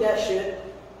fucking cooked that shit.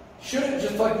 Shouldn't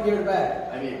just fucking give it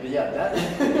back. I mean, but yeah, that...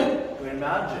 I mean,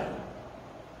 imagine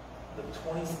the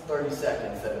 20, 30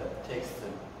 seconds that it takes to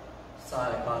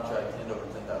sign a contract, hand over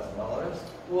 $10,000.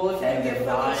 Well, if you give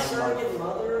a surrogate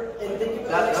mother and think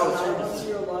about the next 9 months of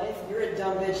your life, you're a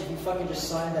dumb bitch bitch if you fucking just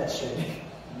signed that shit.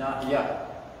 Not yeah.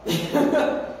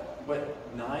 But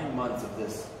 9 months of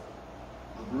this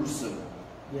gruesome,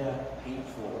 Yeah.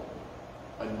 painful,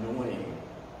 annoying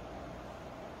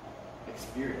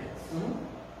experience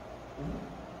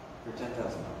for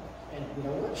 $10,000. And you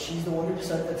know what? She's the one who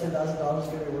decided that $10,000 is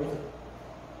going to be worth it.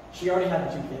 She already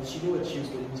had the 2 kids. She knew what she was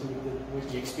getting into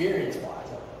with the experience-wise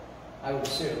of it, I would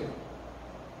assume.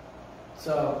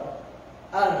 So,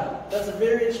 I don't know. That's a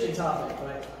very interesting topic,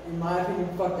 but in my opinion,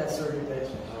 fuck that surrogate bitch.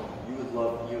 Oh, you would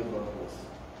love this.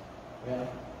 Yeah.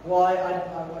 Well, I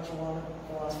watch a lot of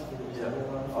philosophy videos.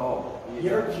 Yeah. Oh.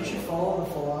 You should follow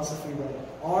the philosophy Reddit.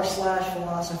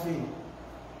 r/philosophy.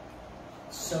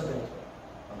 So good.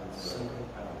 So good.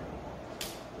 I don't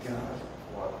know. God.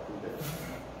 What? Who did?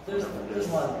 There's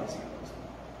a lot of music.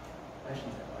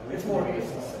 Actually, it's more.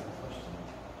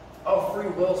 Oh, free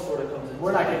will sort of comes in.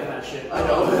 We're not getting that shit. I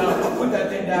know. No, put that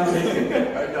thing down.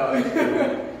 I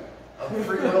know.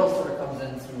 Free will sort of comes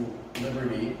into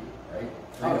liberty, right?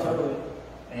 Oh, totally.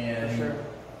 And for sure.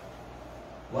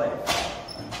 Life.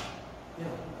 Yeah.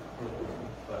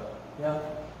 But Yeah.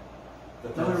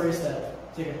 I'm gonna erase that.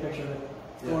 Take a picture of it.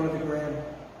 Go to the gram.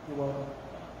 You're welcome.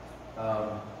 Do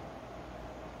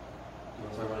you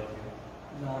want to talk about anything?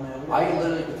 No, man. I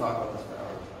literally could talk about this for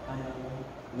hours. I know.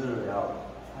 Literally hours.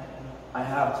 I know. I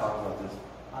have talked about this.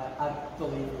 I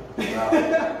believe you. Yeah.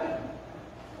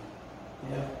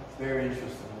 Yeah. It's very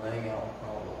interesting, laying out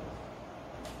problems.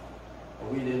 But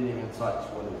we didn't even touch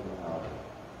what is reality.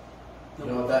 You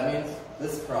know what that means?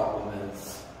 This problem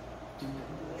is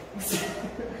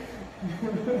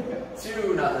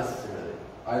two, not necessarily.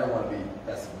 I don't want to be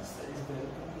pessimistic.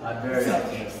 I'm very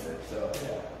optimistic. So,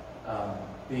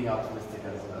 being optimistic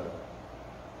as a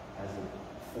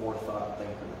forethought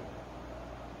thinker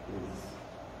is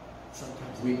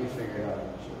Sometimes we can figure it out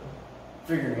eventually.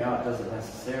 Figuring out doesn't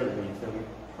necessarily mean it's going to be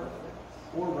perfect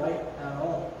or right at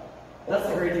all. That's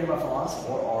the great thing about philosophy.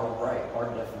 or our right, our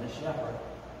definition. Yeah.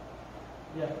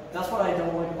 Yeah, that's what I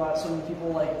don't like about so many people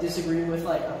like disagreeing with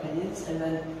like opinions and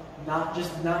then not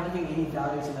giving any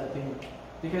value to that opinion,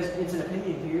 because it's an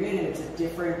opinion period and it's a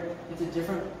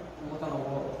different look on the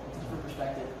world, it's a different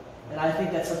perspective, and I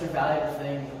think that's such a valuable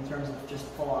thing in terms of just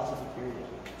philosophy period.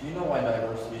 Do you know why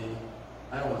diversity?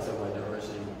 I don't want to say why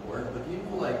diversity is important, but do you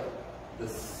know like the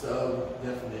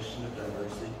sub-definition of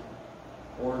diversity,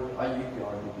 or you could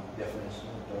argue the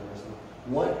definition of diversity?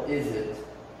 What is it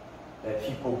that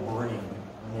people bring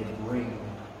when they bring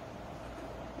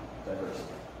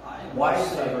diversity? Why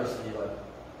is diversity like?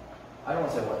 I don't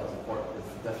want to say why it's important, because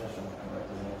the definition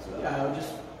doesn't answer that. Yeah, I would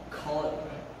just call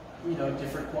it,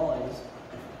 different qualities.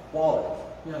 Quality.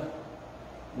 Yeah.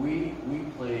 We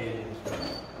played,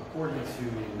 according to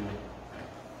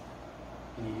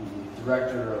the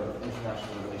director of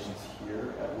international relations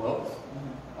here at Wilkes,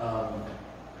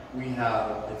 we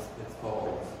have it's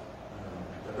called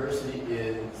diversity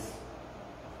is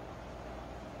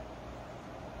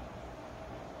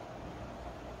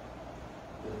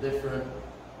the different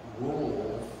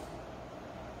rules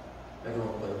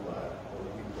everyone plays by, or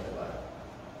we play by.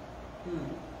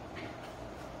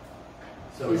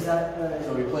 So is that so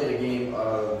we played a game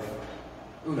of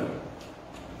Uno.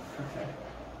 okay?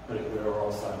 But we were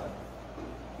all silent.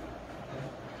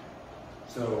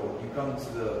 So you come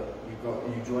to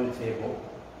you join a table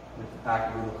with a pack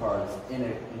of Uno cards in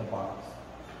a box,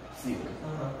 sealed,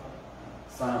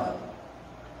 silent.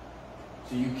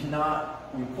 So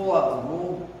you pull out the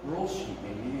rule sheet.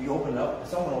 Maybe you open it up.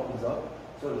 Someone opens up,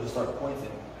 so it'll just start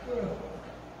pointing,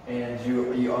 and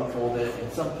you unfold it.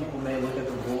 And some people may look at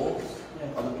the rules.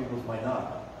 Other people might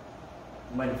not.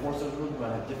 You might enforce those rules. You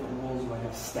might have different rules. You might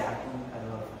have stacking. I don't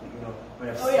know. You might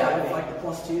have stacking. Like the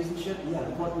plus twos and shit.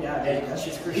 Yeah, and that's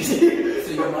just crazy.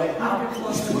 So you might have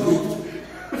plus 12.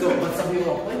 But some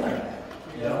people don't play like that.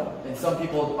 You know, and some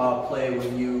people play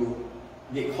when you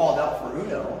get called out for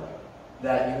Uno,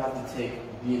 that you have to take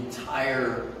the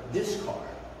entire discard.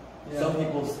 Yeah. Some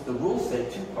the rules say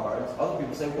 2 cards. Other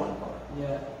people say 1 card.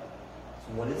 Yeah.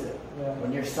 So what is it? Yeah.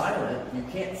 When you're silent, you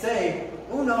can't say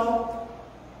Uno.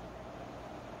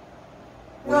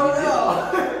 No.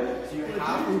 So you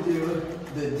have to do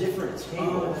the different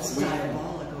tables. That's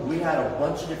diabolical. We had a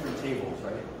bunch of different tables,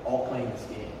 right? All playing this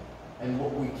game. And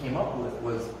what we came up with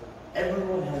was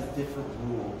everyone has different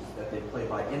rules that they play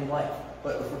by in life.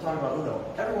 But if we're talking about Uno,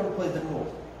 everyone plays different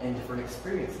rules and different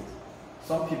experiences.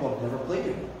 Some people have never played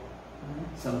it.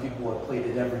 Some people have played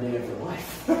it every day of their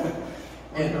life.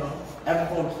 And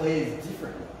everyone plays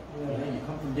differently. Yeah. You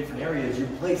come from different areas. You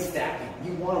play stacking.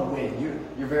 You want to win.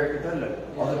 You're very competitive.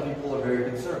 Yeah. Other people are very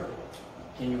conservative.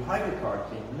 Can you hide your card?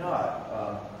 Can you not?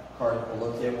 Cards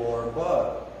below table or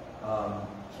above.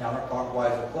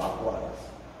 counterclockwise or clockwise.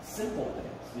 Simple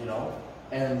things, you know?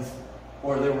 And,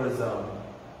 or there was,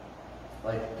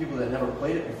 like, people that never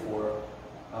played it before,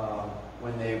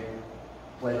 when they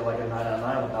played like a 9 out of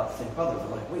 9 without the same colors,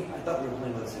 they're like, wait, I thought we were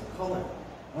playing with the same color.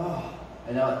 Oh,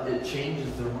 and now it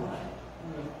changes their mind.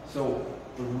 So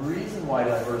the reason why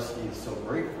diversity is so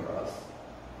great for us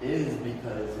is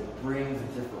because it brings a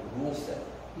different rule set.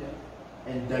 Yeah.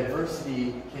 And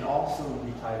diversity can also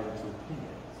be tied into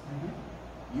opinions.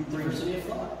 You bring Diversity of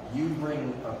thought. You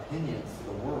bring opinions to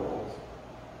the world,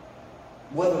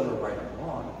 whether they're right or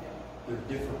wrong. They're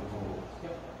different rules.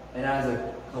 Yep. And as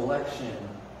a collection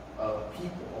of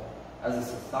people, as a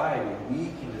society, we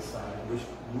can decide which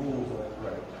rules are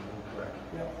correct and incorrect.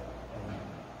 Yep.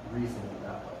 And reason it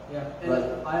that way. Yeah. And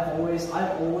But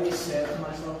I've always said to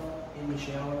myself, in the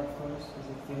shower, of course, because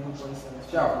it's the only place that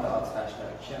I Shower thoughts,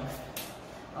 hashtag.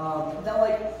 shower. That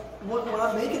like when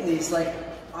I'm making these, like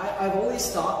I've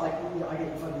always thought, like, you know, I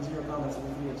get fucking 0 comments on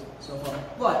these videos so far,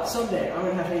 but someday I'm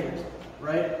gonna have haters,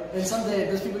 right? And someday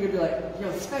those people are gonna be like,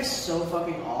 yo, this guy's so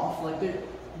fucking off. Like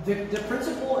the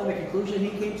principle and the conclusion he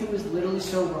came to is literally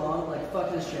so wrong. Like,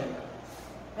 fuck this channel.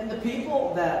 And the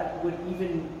people that would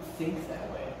even think that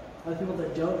way are the people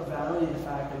that don't value the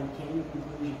fact that we came to a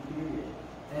conclusion, period,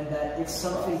 and that it's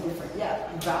something different. Yeah,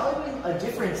 valuing a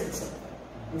difference in something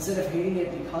instead of hating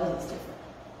it because it's different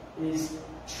is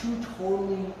two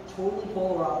totally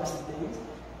polar opposite things,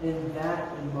 and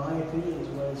that, in my opinion, is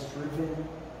what has driven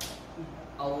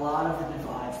a lot of the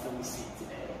divides that we see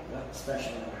today,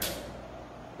 especially in America.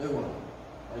 Good one.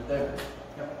 Right there.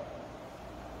 Yep.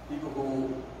 People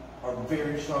who are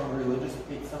very strong religious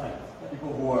hate science.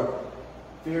 People who are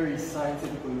very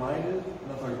scientifically minded, I'm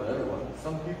not talking about everyone,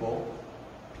 some people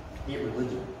hate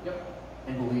religion. Yep.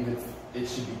 And believe it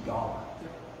should be gone.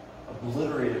 Yep.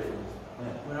 Obliterated from this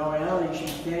planet. When in all reality, you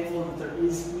should be thankful that there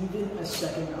is even a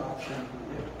second option.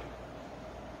 Yep.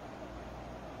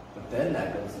 But then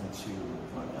that goes into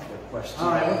the question.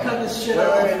 Alright, we'll cut this shit wait,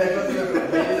 off. Wait, that goes into,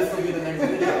 maybe this will be the next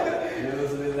video. Maybe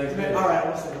this will be the next video. Alright,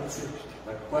 let's see.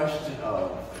 The question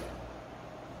of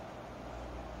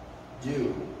I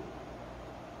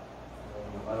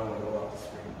don't want to go off the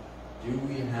screen. Do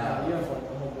we have? You have like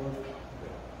the whole board,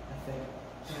 I think.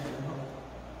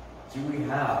 Do we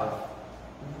have?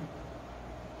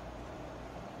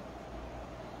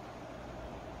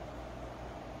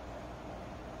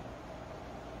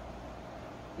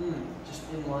 Just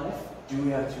in life? Do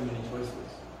we have too many choices?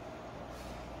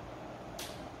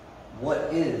 What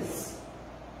is?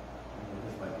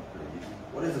 This might be pretty easy.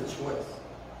 What is a choice?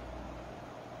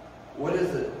 What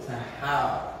is it to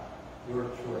have your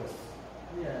choice?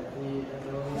 Yeah,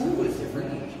 Who is free?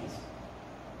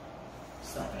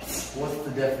 Stop it. What's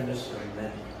the definition of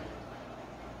many?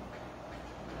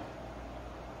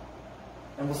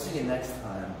 And we'll see you next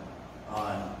time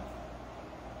on.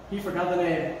 He forgot the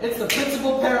name. It's the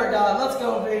Principle Paragon. Let's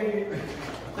go, baby.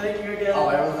 Thank you again. Oh,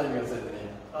 I wasn't even gonna say the name.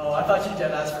 Oh, I thought you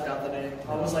dead ass forgot the name.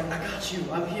 I was like, I got you.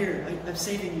 I'm here. I'm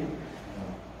saving you.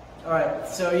 Alright,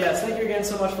 so yes, thank you again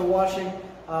so much for watching.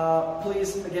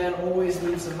 Please, again, always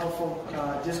leave some helpful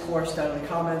discourse down in the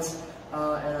comments.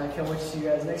 And I can't wait to see you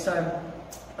guys next time.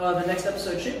 The next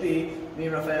episode should be me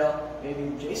and Raphael,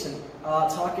 maybe Jason,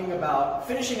 talking about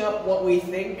finishing up what we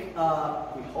think,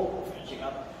 we hope we're finishing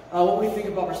up, what we think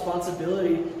about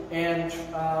responsibility and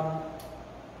how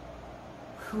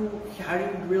do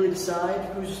you really decide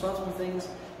who's responsible for things,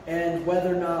 and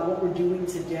whether or not what we're doing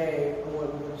today, or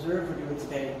what we've observed we're doing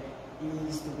today,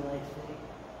 is the right thing.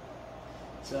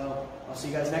 So, I'll see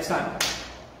you guys next time.